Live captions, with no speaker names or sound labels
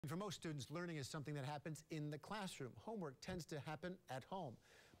For most students, learning is something that happens in the classroom. Homework tends to happen at home.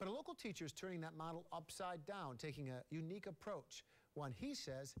 But a local teacher is turning that model upside down, taking a unique approach, one he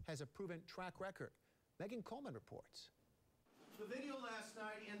says has a proven track record. Megan Coleman reports. The video last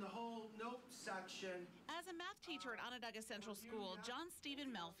night in the whole note section. As a math teacher at Onondaga Central School, John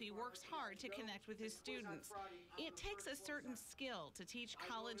Stephen Melfi works hard to connect with his students. It takes a certain skill to teach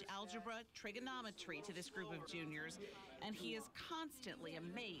college algebra, trigonometry to this group of juniors, and he is constantly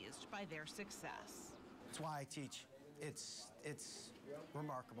amazed by their success. That's why I teach. It's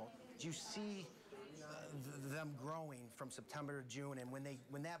remarkable. You see them growing from September to June, and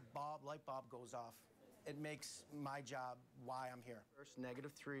when that light bulb goes off, it makes my job why I'm here. First,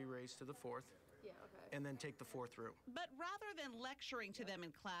 -3 raised to the fourth. Yeah, okay. And then take the 4th root. But rather than lecturing to them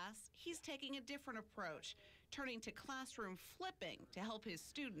in class, he's taking a different approach, turning to classroom flipping to help his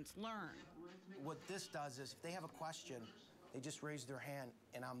students learn. What this does is if they have a question, they just raise their hand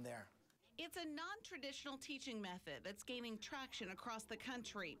and I'm there. It's a non-traditional teaching method that's gaining traction across the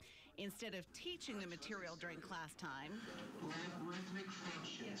country. Instead of teaching the material during class time, rhythmic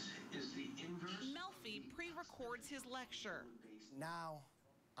functions is the inverse. Melfi pre-records his lecture. Now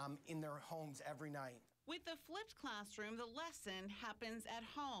I'm in their homes every night. With the flipped classroom, the lesson happens at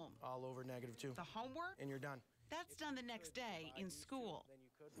home. All over -2. The homework? And you're done. That's done the next day in school.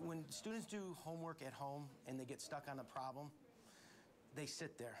 When students do homework at home and they get stuck on a problem, they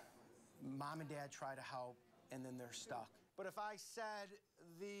sit there. Mom and dad try to help, and then they're stuck. But if I said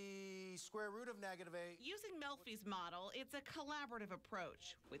the square root of -8... Using Melfi's model, it's a collaborative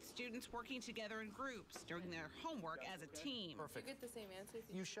approach, with students working together in groups, doing their homework as a team. Perfect. You get the same answers?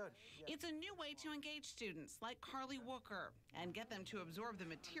 You should. It's a new way to engage students like Carly Wooker and get them to absorb the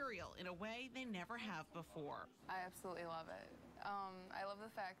material in a way they never have before. I absolutely love it. I love the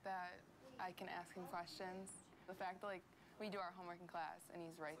fact that I can ask him questions. The fact that, we do our homework in class, and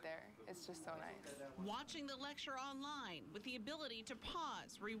he's right there. It's just so nice. Watching the lecture online with the ability to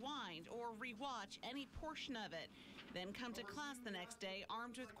pause, rewind, or rewatch any portion of it, then come to class the next day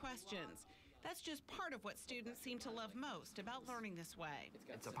armed with questions. That's just part of what students seem to love most about learning this way.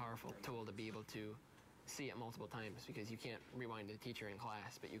 It's a powerful tool to be able to see it multiple times because you can't rewind a teacher in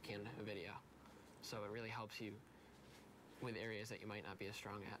class, but you can a video. So it really helps you with areas that you might not be as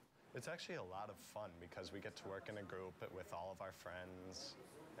strong at. It's actually a lot of fun because we get to work in a group with all of our friends,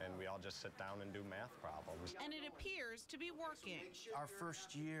 and we all just sit down and do math problems. And it appears to be working. Our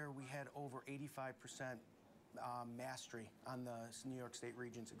first year, we had over 85% mastery on the New York State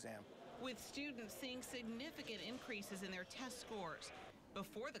Regents exam. With students seeing significant increases in their test scores.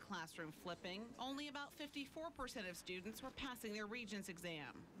 Before the classroom flipping, only about 54% of students were passing their Regents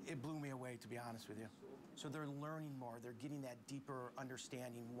exam. It blew me away, to be honest with you. So they're learning more. They're getting that deeper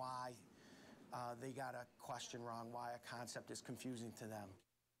understanding why they got a question wrong, why a concept is confusing to them.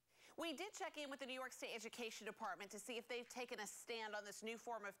 We did check in with the New York State Education Department to see if they've taken a stand on this new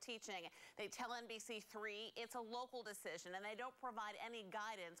form of teaching. They tell NBC3 it's a local decision and they don't provide any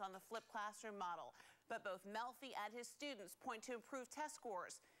guidance on the flipped classroom model. But both Melfi and his students point to improved test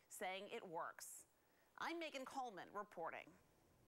scores, saying it works. I'm Megan Coleman reporting.